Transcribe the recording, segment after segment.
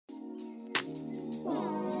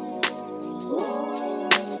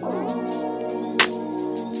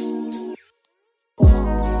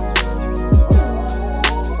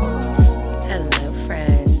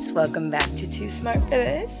Welcome back to Too Smart for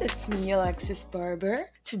This. It's me, Alexis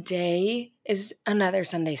Barber. Today is another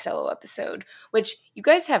Sunday solo episode, which you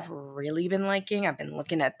guys have really been liking. I've been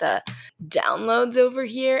looking at the downloads over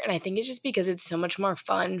here, and I think it's just because it's so much more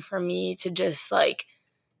fun for me to just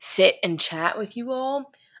sit and chat with you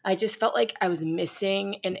all. I just felt like I was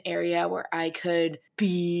missing an area where I could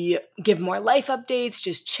give more life updates,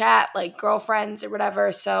 just chat like girlfriends or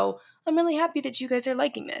whatever. So I'm really happy that you guys are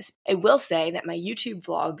liking this. I will say that my YouTube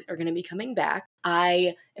vlogs are going to be coming back.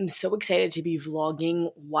 I am so excited to be vlogging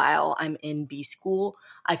while I'm in B school.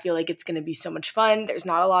 I feel like it's going to be so much fun. There's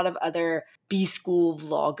not a lot of other B school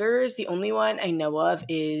vloggers. The only one I know of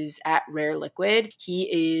is at Rare Liquid.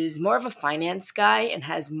 He is more of a finance guy and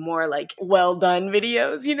has more well done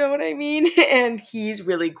videos, you know what I mean? And he's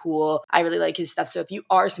really cool. I really like his stuff. So if you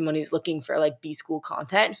are someone who's looking for B school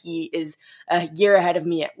content, he is a year ahead of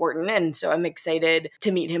me at Wharton. And so I'm excited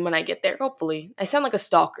to meet him when I get there, hopefully. I sound like a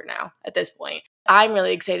stalker now at this point. I'm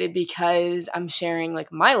really excited because I'm sharing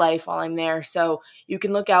my life while I'm there. So you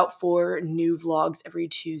can look out for new vlogs every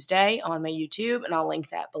Tuesday on my YouTube, and I'll link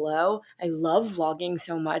that below. I love vlogging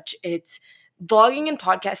so much. Vlogging and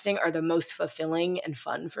podcasting are the most fulfilling and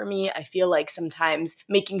fun for me. I feel like sometimes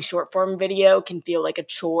making short form video can feel like a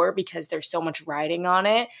chore because there's so much writing on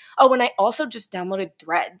it. Oh, and I also just downloaded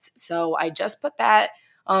Threads. So I just put that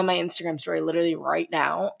on my Instagram story literally right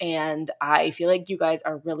now, and I feel like you guys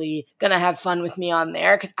are really gonna have fun with me on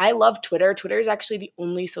there because I love Twitter. Twitter is actually the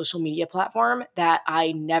only social media platform that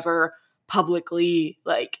I never publicly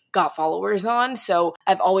got followers on, so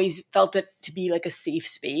I've always felt it to be a safe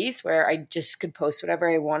space where I just could post whatever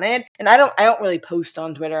I wanted. And I don't really post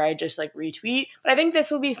on Twitter, I just retweet. But I think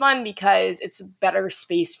this will be fun because it's a better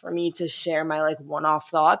space for me to share my one-off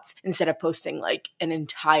thoughts instead of posting an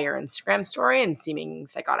entire Instagram story and seeming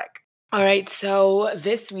psychotic. All right, so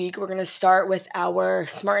this week we're going to start with our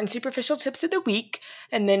smart and superficial tips of the week,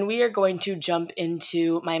 and then we are going to jump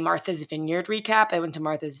into my Martha's Vineyard recap. I went to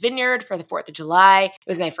Martha's Vineyard for the 4th of July. It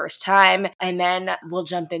was my first time, and then we'll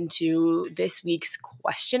jump into this week's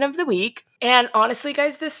question of the week. And honestly,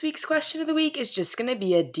 guys, this week's question of the week is just going to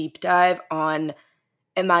be a deep dive on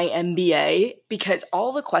my MBA because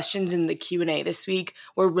all the questions in the Q&A this week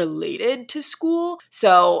were related to school.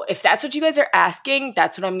 So if that's what you guys are asking,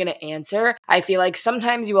 that's what I'm going to answer. I feel like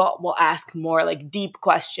sometimes you all will ask more deep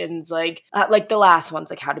questions like the last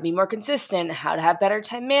ones, how to be more consistent, how to have better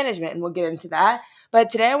time management, and we'll get into that.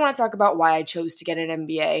 But today I want to talk about why I chose to get an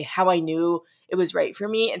MBA, how I knew it was right for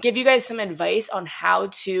me, and give you guys some advice on how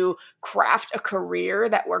to craft a career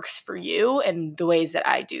that works for you and the ways that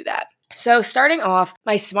I do that. So starting off,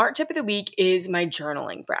 my smart tip of the week is my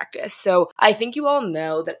journaling practice. So I think you all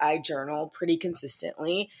know that I journal pretty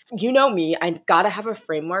consistently. You know me, I gotta have a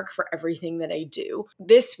framework for everything that I do.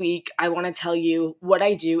 This week, I wanna tell you what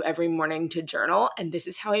I do every morning to journal, and this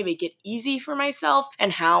is how I make it easy for myself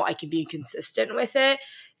and how I can be consistent with it.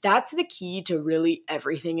 That's the key to really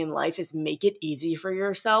everything in life is make it easy for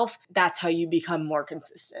yourself. That's how you become more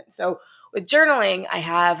consistent. So with journaling, I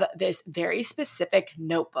have this very specific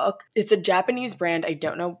notebook. It's a Japanese brand. I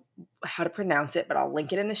don't know how to pronounce it, but I'll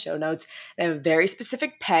link it in the show notes. And I have a very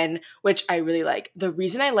specific pen, which I really like. The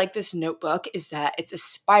reason I like this notebook is that it's a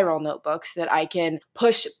spiral notebook so that I can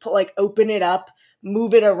open it up,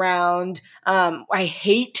 move it around. I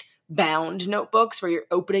hate bound notebooks where you're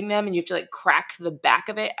opening them and you have to crack the back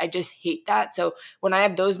of it. I just hate that. So when I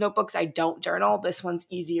have those notebooks, I don't journal. This one's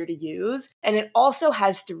easier to use. And it also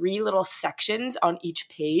has 3 little sections on each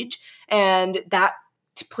page, and that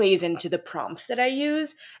plays into the prompts that I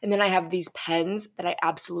use. And then I have these pens that I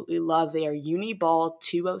absolutely love. They are Uniball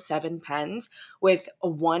 207 pens with a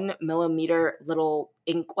 1 millimeter little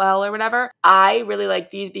inkwell or whatever. I really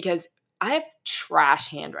like these because I have trash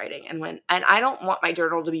handwriting, and I don't want my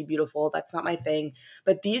journal to be beautiful. That's not my thing.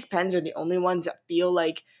 But these pens are the only ones that feel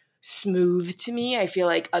smooth to me. I feel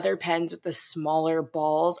like other pens with the smaller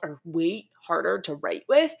balls are way harder to write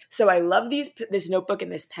with. So I love this notebook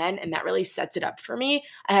and this pen, and that really sets it up for me.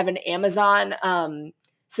 I have an Amazon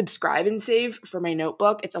subscribe and save for my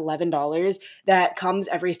notebook. It's $11 that comes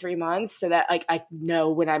every 3 months so that I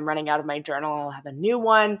know when I'm running out of my journal, I'll have a new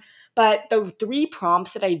one. But the 3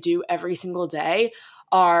 prompts that I do every single day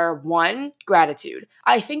are 1, gratitude.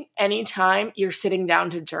 I think anytime you're sitting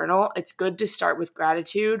down to journal, it's good to start with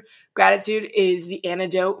gratitude. Gratitude is the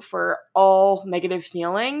antidote for all negative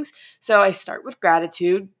feelings. So I start with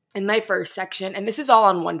gratitude in my first section, and this is all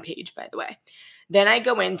on one page, by the way. Then I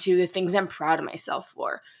go into the things I'm proud of myself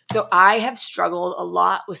for. So I have struggled a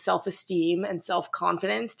lot with self-esteem and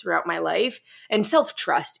self-confidence throughout my life, and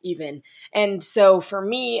self-trust even. And so for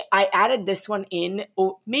me, I added this one in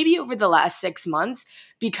maybe over the last 6 months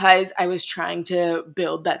because I was trying to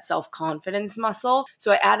build that self-confidence muscle.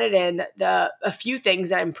 So I added in a few things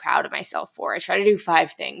that I'm proud of myself for. I try to do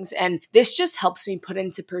 5 things. And this just helps me put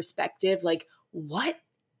into perspective, like, what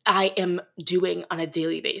I am doing on a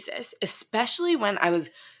daily basis, especially when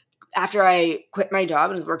after I quit my job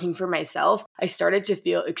and was working for myself, I started to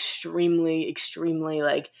feel extremely, extremely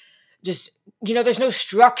like just, there's no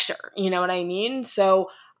structure, you know what I mean? So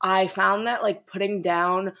I found that like putting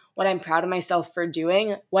down what I'm proud of myself for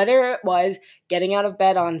doing, whether it was getting out of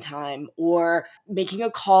bed on time or making a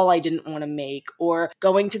call I didn't want to make or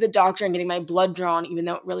going to the doctor and getting my blood drawn, even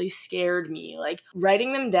though it really scared me, like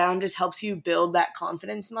writing them down just helps you build that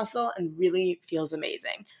confidence muscle and really feels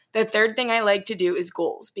amazing. The third thing I like to do is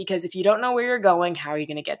goals, because if you don't know where you're going, how are you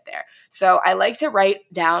going to get there? So I like to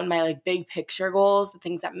write down my like big picture goals, the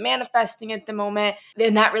things I'm manifesting at the moment.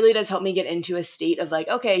 And that really does help me get into a state of like,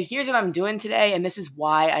 okay, here's what I'm doing today. And this is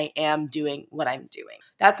why I am doing what I'm doing.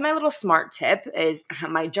 That's my little smart tip, is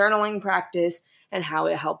my journaling practice and how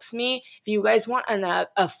it helps me. If you guys want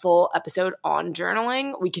a full episode on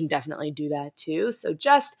journaling, we can definitely do that too. So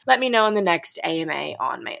just let me know in the next AMA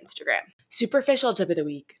on my Instagram. Superficial tip of the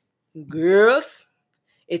week. Girls,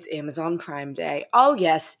 it's Amazon Prime Day. Oh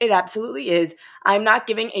yes, it absolutely is. I'm not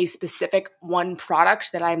giving a specific one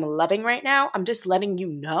product that I'm loving right now. I'm just letting you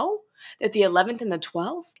know that the 11th and the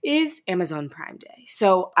 12th is Amazon Prime Day.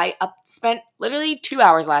 So I spent literally 2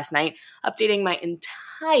 hours last night updating my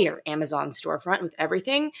entire Amazon storefront with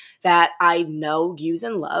everything that I know, use,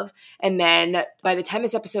 and love. And then by the time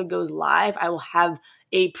this episode goes live, I will have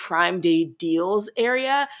a Prime Day deals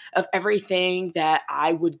area of everything that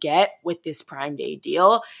I would get with this Prime Day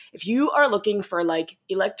deal. If you are looking for like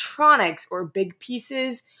electronics or big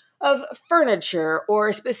pieces of furniture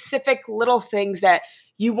or specific little things that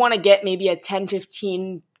you want to get maybe a 10,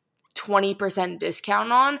 15, 20%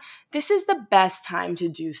 discount on, this is the best time to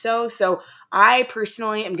do so. So I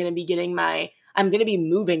personally am going to be I'm going to be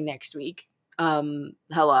moving next week.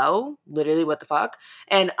 Hello, literally what the fuck?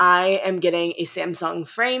 And I am getting a Samsung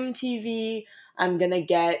Frame TV. I'm going to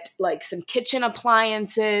get like some kitchen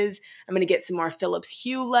appliances. I'm going to get some more Philips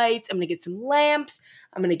Hue lights. I'm going to get some lamps.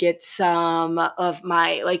 I'm going to get some of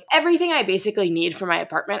my, like everything I basically need for my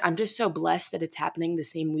apartment. I'm just so blessed that it's happening the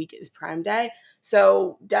same week as Prime Day.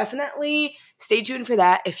 So definitely stay tuned for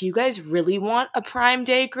that. If you guys really want a Prime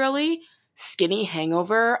Day girly, Skinny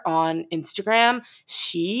Hangover on Instagram,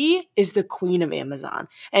 she is the queen of Amazon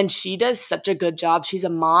and she does such a good job. She's a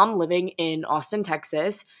mom living in Austin,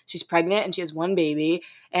 Texas. She's pregnant and she has 1 baby,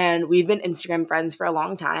 and we've been Instagram friends for a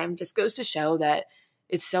long time. Just goes to show that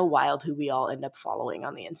it's so wild who we all end up following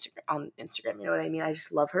on Instagram. You know what I mean? I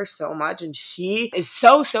just love her so much. And she is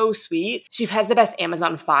so, so sweet. She has the best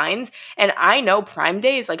Amazon finds. And I know Prime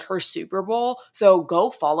Day is like her Super Bowl. So go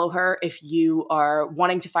follow her if you are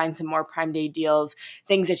wanting to find some more Prime Day deals,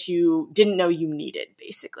 things that you didn't know you needed,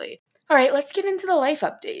 basically. All right, let's get into the life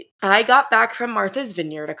update. I got back from Martha's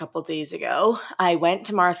Vineyard a couple days ago. I went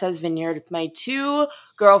to Martha's Vineyard with my 2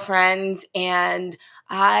 girlfriends, and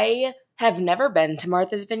I have never been to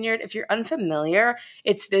Martha's Vineyard. If you're unfamiliar,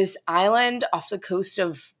 it's this island off the coast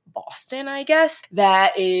of Boston, I guess,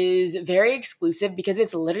 that is very exclusive because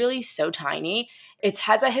it's literally so tiny. It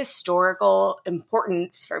has a historical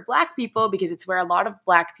importance for Black people because it's where a lot of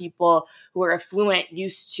Black people who are affluent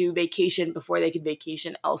used to vacation before they could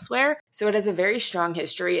vacation elsewhere. So it has a very strong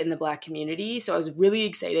history in the Black community. So I was really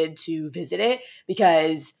excited to visit it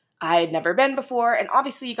because I had never been before. And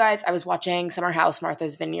obviously, you guys, I was watching Summer House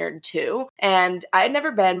Martha's Vineyard too. And I had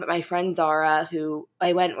never been, but my friend Zara, who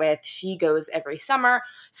I went with, she goes every summer.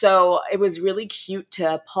 So it was really cute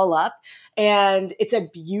to pull up. And it's a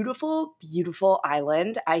beautiful, beautiful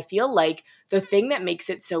island. I feel like the thing that makes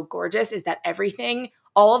it so gorgeous is that everything,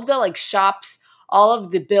 all of the like shops, all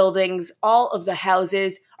of the buildings, all of the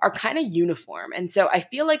houses are kind of uniform. And so I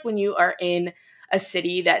feel like when you are in a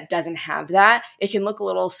city that doesn't have that, it can look a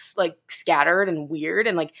little like scattered and weird.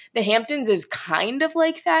 And like the Hamptons is kind of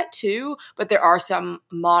like that too, but there are some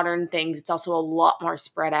modern things. It's also a lot more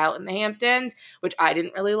spread out in the Hamptons, which I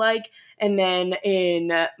didn't really like. And then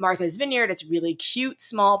in Martha's Vineyard, it's really cute,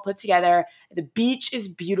 small, put together. The beach is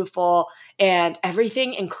beautiful, and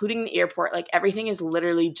everything, including the airport, like everything is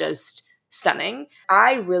literally just stunning.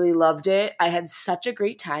 I really loved it. I had such a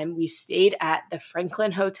great time. We stayed at the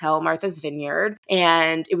Franklin Hotel, Martha's Vineyard,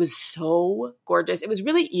 and it was so gorgeous. It was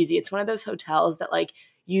really easy. It's one of those hotels that like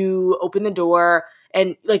you open the door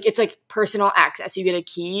and like it's like personal access. You get a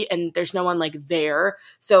key and there's no one like there.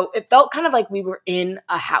 So it felt kind of like we were in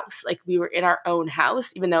a house, like we were in our own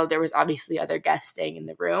house, even though there was obviously other guests staying in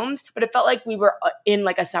the rooms, but it felt like we were in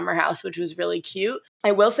like a summer house, which was really cute.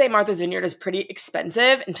 I will say Martha's Vineyard is pretty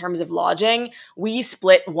expensive in terms of lodging. We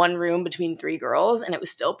split one room between 3 girls and it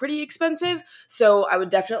was still pretty expensive. So I would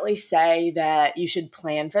definitely say that you should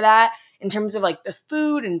plan for that. In terms of like the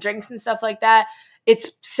food and drinks and stuff like that,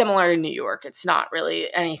 it's similar to New York. It's not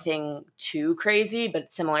really anything too crazy, but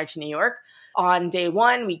it's similar to New York. On day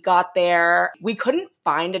 1, we got there. We couldn't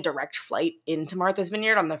find a direct flight into Martha's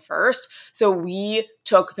Vineyard on the first, so we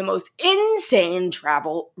took the most insane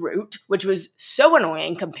travel route, which was so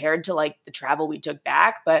annoying compared to like the travel we took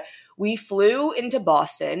back. But we flew into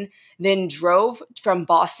Boston, then drove from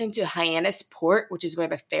Boston to Hyannis Port, which is where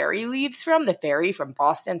the ferry leaves from, the ferry from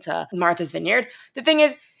Boston to Martha's Vineyard. The thing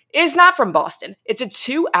is, it's not from Boston. It's a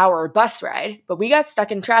 2-hour bus ride, but we got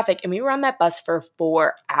stuck in traffic and we were on that bus for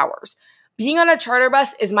 4 hours. Being on a charter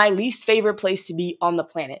bus is my least favorite place to be on the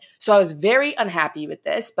planet. So I was very unhappy with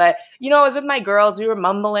this. But, I was with my girls. We were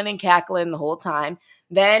mumbling and cackling the whole time.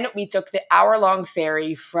 Then we took the hour-long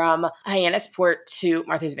ferry from Hyannis Port to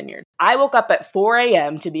Martha's Vineyard. I woke up at 4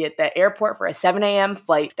 a.m. to be at the airport for a 7 a.m.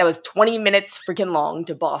 flight that was 20 minutes freaking long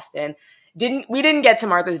to Boston. We didn't get to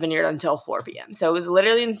Martha's Vineyard until 4 p.m. So it was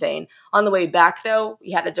literally insane. On the way back, though,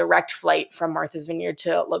 we had a direct flight from Martha's Vineyard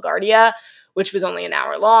to LaGuardia, which was only an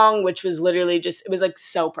hour long, which was literally it was like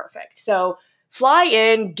so perfect. So fly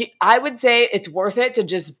in. I would say it's worth it to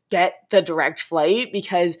just get the direct flight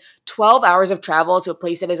because 12 hours of travel to a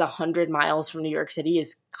place that is 100 miles from New York City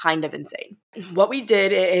is kind of insane. What we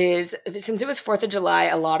did is, since it was 4th of July,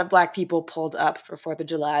 a lot of Black people pulled up for 4th of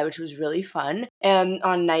July, which was really fun. And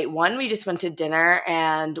on night 1, we just went to dinner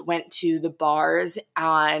and went to the bars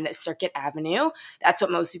on Circuit Avenue. That's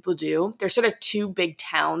what most people do. There's sort of 2 big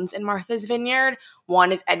towns in Martha's Vineyard.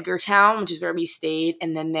 One is Edgartown, which is where we stayed,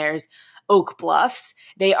 and then there's Oak Bluffs.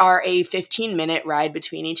 They are a 15-minute ride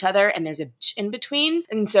between each other, and there's a beach in between.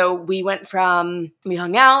 And so we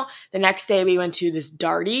hung out. The next day we went to this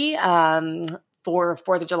Darty for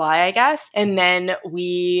 4th of July, I guess. And then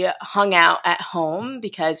we hung out at home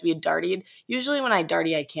because we had dartied. Usually when I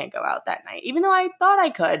darty, I can't go out that night. Even though I thought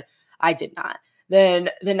I could, I did not. Then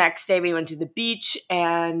the next day we went to the beach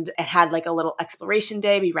and it had like a little exploration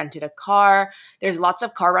day. We rented a car. There's lots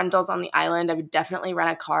of car rentals on the island. I would definitely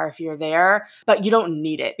rent a car if you're there, but you don't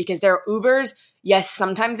need it because there are Ubers. Yes,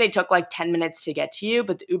 sometimes they took like 10 minutes to get to you,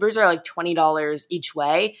 but the Ubers are like $20 each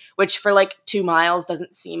way, which for like 2 miles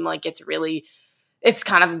doesn't seem like it's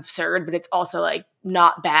kind of absurd, but it's also like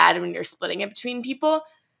not bad when you're splitting it between people.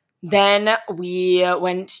 Then we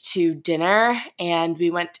went to dinner and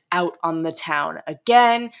we went out on the town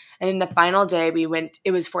again. And then the final day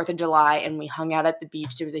it was 4th of July and we hung out at the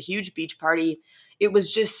beach. There was a huge beach party. It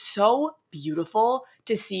was just so beautiful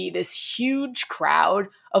to see this huge crowd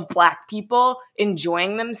of Black people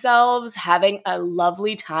enjoying themselves, having a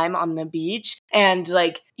lovely time on the beach, and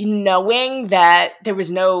like knowing that there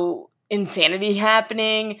was no insanity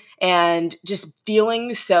happening and just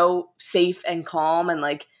feeling so safe and calm and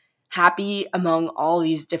like happy among all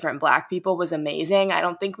these different Black people was amazing. I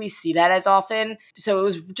don't think we see that as often. So it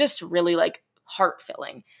was just really like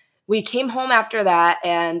heart-filling. We came home after that,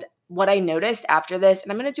 and what I noticed after this, and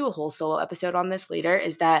I'm going to do a whole solo episode on this later,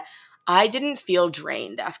 is that I didn't feel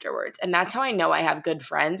drained afterwards. And that's how I know I have good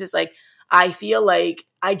friends, is like I feel like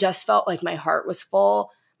I just felt like my heart was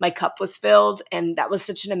full, my cup was filled, and that was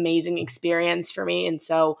such an amazing experience for me. And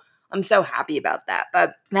so I'm so happy about that.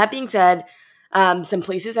 But that being said, some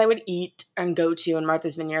places I would eat and go to in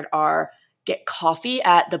Martha's Vineyard are get coffee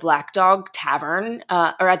at the Black Dog Tavern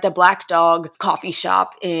or at the Black Dog coffee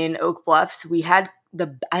shop in Oak Bluffs. I had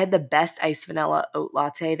the best iced vanilla oat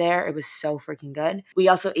latte there. It was so freaking good. We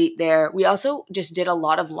also ate there. We also just did a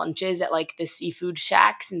lot of lunches at like the seafood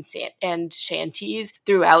shacks and shanties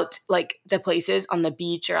throughout like the places on the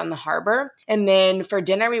beach or on the harbor. And then for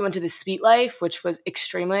dinner, we went to the Sweet Life, which was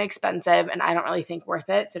extremely expensive and I don't really think worth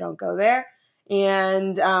it. So don't go there.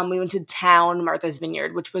 And we went to town Martha's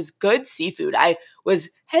Vineyard, which was good seafood. I was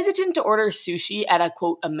hesitant to order sushi at a,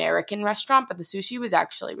 quote, American restaurant, but the sushi was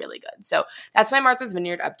actually really good. So that's my Martha's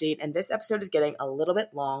Vineyard update, and this episode is getting a little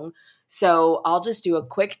bit long, so I'll just do a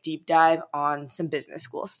quick deep dive on some business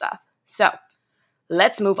school stuff. So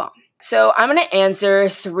let's move on. So I'm going to answer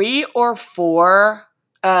 3 or 4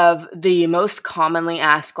 of the most commonly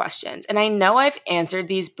asked questions. And I know I've answered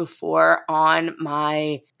these before on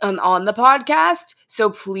my on the podcast.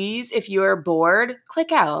 So please, if you're bored,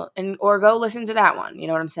 click out or go listen to that one. You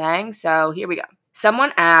know what I'm saying? So here we go.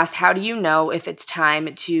 Someone asked, how do you know if it's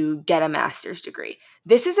time to get a master's degree?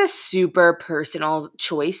 This is a super personal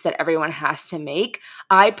choice that everyone has to make.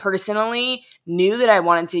 I personally knew that I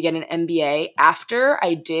wanted to get an MBA after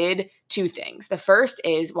I did two things. The first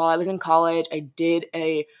is while I was in college, I did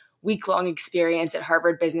a week-long experience at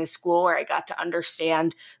Harvard Business School where I got to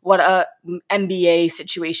understand what a MBA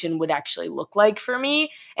situation would actually look like for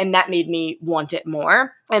me, and that made me want it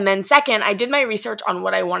more. And then second, I did my research on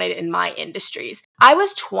what I wanted in my industries. I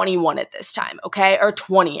was 21 at this time, okay? Or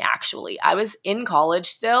 20 actually. I was in college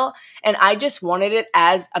still, and I just wanted it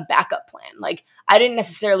as a backup plan. Like, I didn't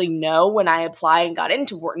necessarily know when I applied and got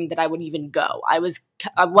into Wharton that I would even go. I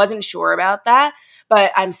wasn't sure about that,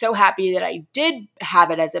 but I'm so happy that I did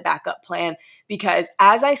have it as a backup plan because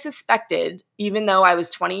as I suspected, even though I was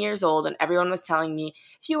 20 years old and everyone was telling me,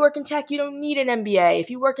 if you work in tech, you don't need an MBA. If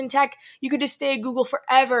you work in tech, you could just stay at Google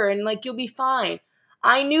forever and like you'll be fine.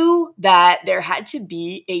 I knew that there had to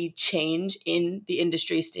be a change in the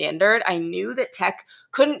industry standard. I knew that tech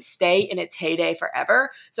couldn't stay in its heyday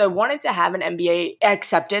forever. So I wanted to have an MBA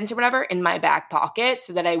acceptance or whatever in my back pocket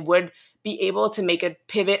so that I would be able to make a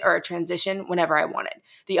pivot or a transition whenever I wanted.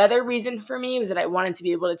 The other reason for me was that I wanted to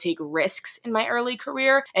be able to take risks in my early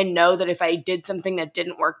career and know that if I did something that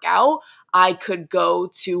didn't work out, I could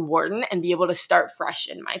go to Wharton and be able to start fresh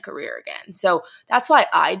in my career again. So that's why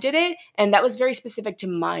I did it. And that was very specific to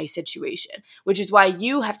my situation, which is why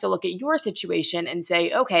you have to look at your situation and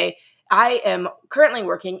say, okay, I am currently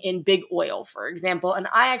working in big oil, for example, and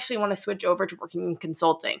I actually want to switch over to working in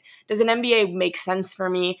consulting. Does an MBA make sense for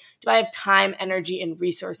me? Do I have time, energy, and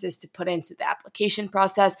resources to put into the application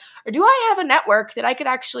process? Or do I have a network that I could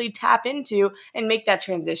actually tap into and make that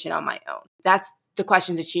transition on my own? That's the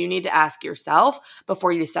questions that you need to ask yourself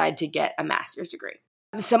before you decide to get a master's degree.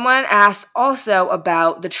 Someone asked also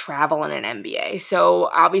about the travel in an MBA. So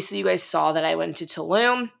obviously you guys saw that I went to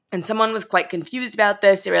Tulum and someone was quite confused about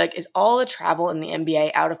this. They were like, is all the travel in the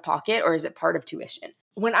MBA out of pocket or is it part of tuition?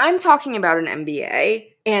 When I'm talking about an MBA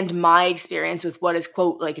and my experience with what is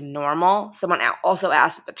quote like normal, someone also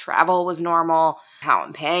asked if the travel was normal, how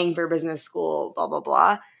I'm paying for business school, blah, blah,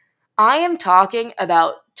 blah. I am talking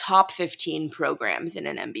about top 15 programs in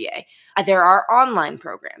an MBA. There are online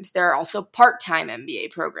programs. There are also part-time MBA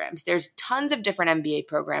programs. There's tons of different MBA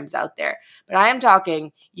programs out there. But I am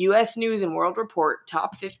talking US News and World Report,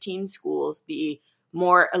 top 15 schools, the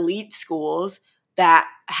more elite schools that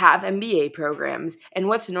have MBA programs and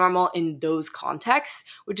what's normal in those contexts,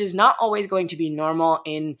 which is not always going to be normal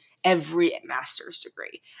in every master's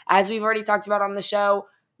degree. As we've already talked about on the show,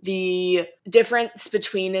 the difference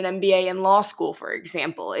between an MBA and law school, for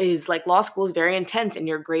example, is like law school is very intense and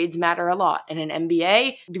your grades matter a lot. In an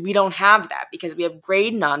MBA, we don't have that because we have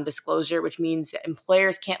grade non-disclosure, which means that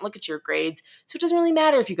employers can't look at your grades. So it doesn't really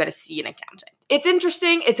matter if you got a C in accounting. It's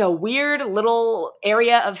interesting. It's a weird little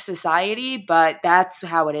area of society, but that's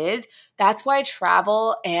how it is. That's why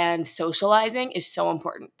travel and socializing is so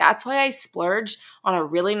important. That's why I splurged on a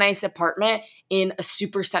really nice apartment in a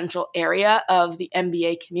super central area of the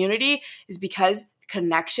MBA community is because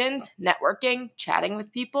connections, networking, chatting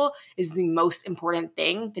with people is the most important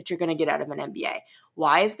thing that you're going to get out of an MBA.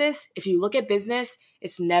 Why is this? If you look at business,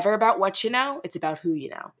 it's never about what you know, it's about who you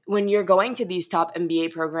know. When you're going to these top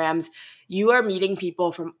MBA programs, you are meeting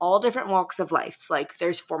people from all different walks of life. Like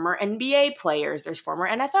there's former NBA players, there's former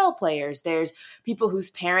NFL players, there's people whose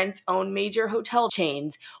parents own major hotel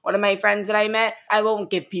chains. One of my friends that I met, I won't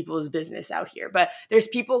give people's business out here, but there's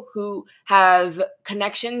people who have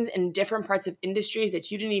connections in different parts of industries that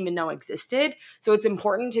you didn't even know existed. So it's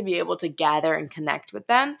important to be able to gather and connect with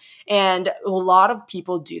them. And a lot of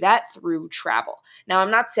people do that through travel. Now,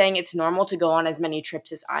 I'm not saying it's normal to go on as many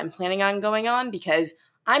trips as I'm planning on going on because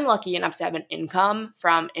I'm lucky enough to have an income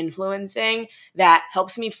from influencing that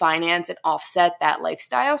helps me finance and offset that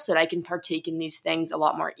lifestyle so that I can partake in these things a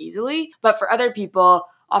lot more easily. But for other people,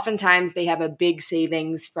 oftentimes they have a big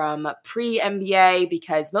savings from pre-MBA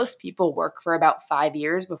because most people work for about 5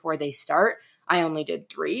 years before they start. I only did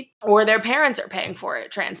 3. Or their parents are paying for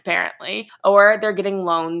it transparently, or they're getting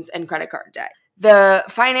loans and credit card debt. The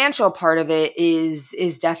financial part of it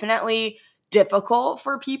is definitely difficult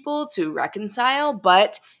for people to reconcile,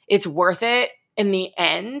 but it's worth it in the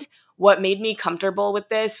end. What made me comfortable with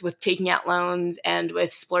this, with taking out loans and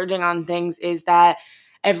with splurging on things is that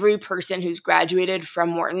every person who's graduated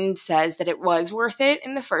from Wharton says that it was worth it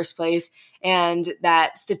in the first place and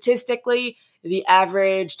that statistically the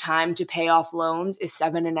average time to pay off loans is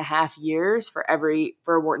 7.5 years for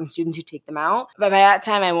Wharton students who take them out. But by that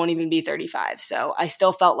time, I won't even be 35. So I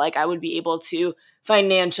still felt like I would be able to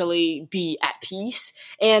financially be at peace,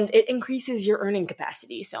 and it increases your earning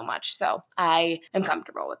capacity so much. So I am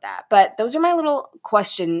comfortable with that. But those are my little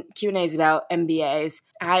Q&As about MBAs.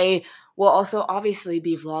 I will also obviously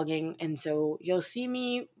be vlogging, and so you'll see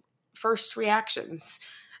me first reactions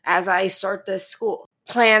as I start this school.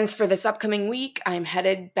 Plans for this upcoming week, I'm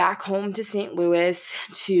headed back home to St. Louis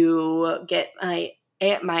to get my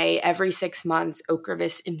every 6 months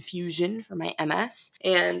Ocrevus infusion for my MS,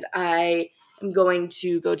 and I am going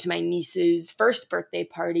to go to my niece's first birthday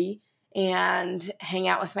party and hang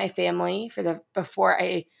out with my family before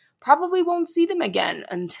I probably won't see them again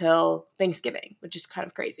until Thanksgiving, which is kind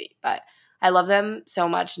of crazy, but I love them so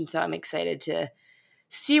much, and so I'm excited to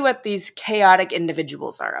see what these chaotic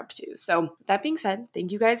individuals are up to. So that being said,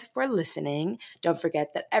 thank you guys for listening. Don't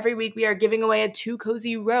forget that every week we are giving away a Too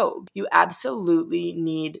Cozy robe. You absolutely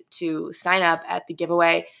need to sign up at the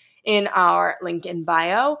giveaway in our link in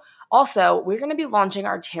bio. Also, we're going to be launching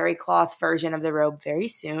our terry cloth version of the robe very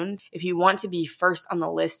soon. If you want to be first on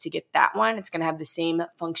the list to get that one, it's going to have the same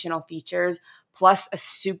functional features plus a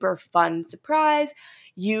super fun surprise.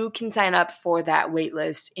 You can sign up for that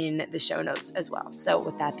waitlist in the show notes as well. So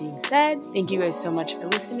with that being said, thank you guys so much for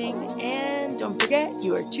listening, and don't forget,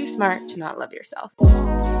 you are too smart to not love yourself.